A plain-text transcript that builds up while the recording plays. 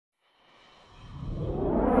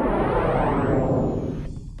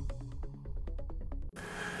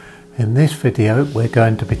In this video we're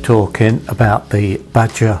going to be talking about the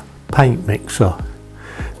Badger paint mixer.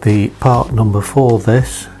 The part number for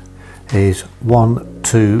this is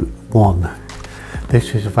 121.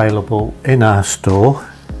 This is available in our store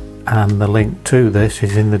and the link to this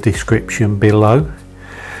is in the description below.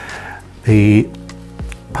 The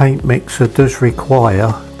paint mixer does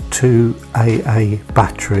require 2 AA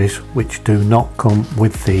batteries which do not come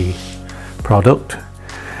with the product,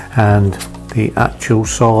 and the actual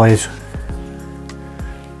size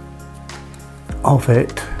of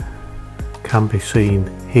it can be seen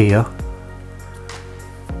here,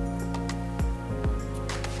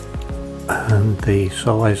 and the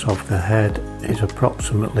size of the head is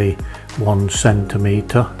approximately 1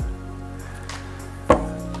 centimetre,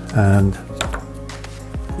 and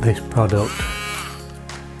this product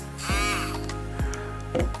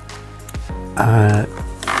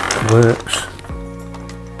works.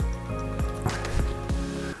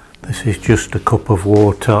 This is just a cup of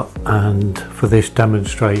water, and for this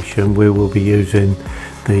demonstration we will be using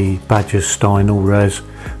the Badger Stynel Res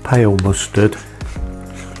Pale Mustard,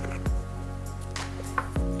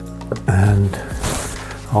 and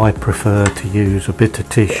I prefer to use a bit of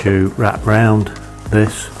tissue wrapped round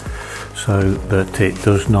this so that it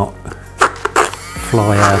does not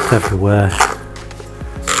fly out everywhere.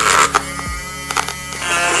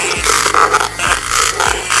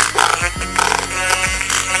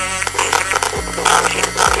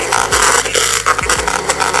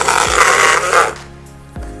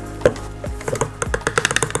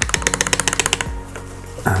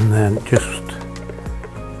 And then just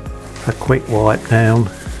a quick wipe down,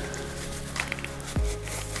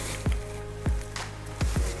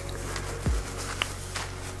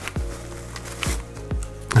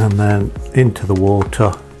 and then into the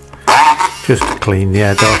water just to clean the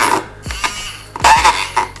head off,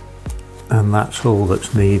 and that's all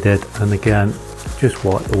that's needed. And again, just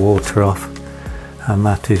wipe the water off and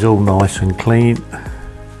that is all nice and clean,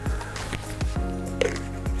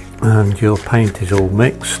 and your paint is all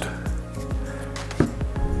mixed,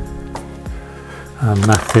 and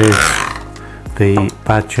that is the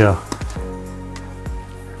Badger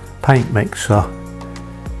paint mixer,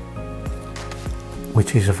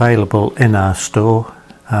 which is available in our store,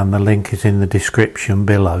 and the link is in the description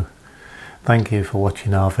below. Thank you for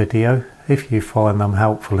watching our video. If you find them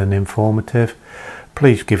helpful and informative,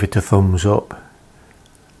 please give it a thumbs up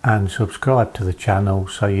and subscribe to the channel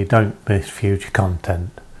so you don't miss future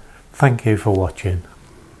content. Thank you for watching.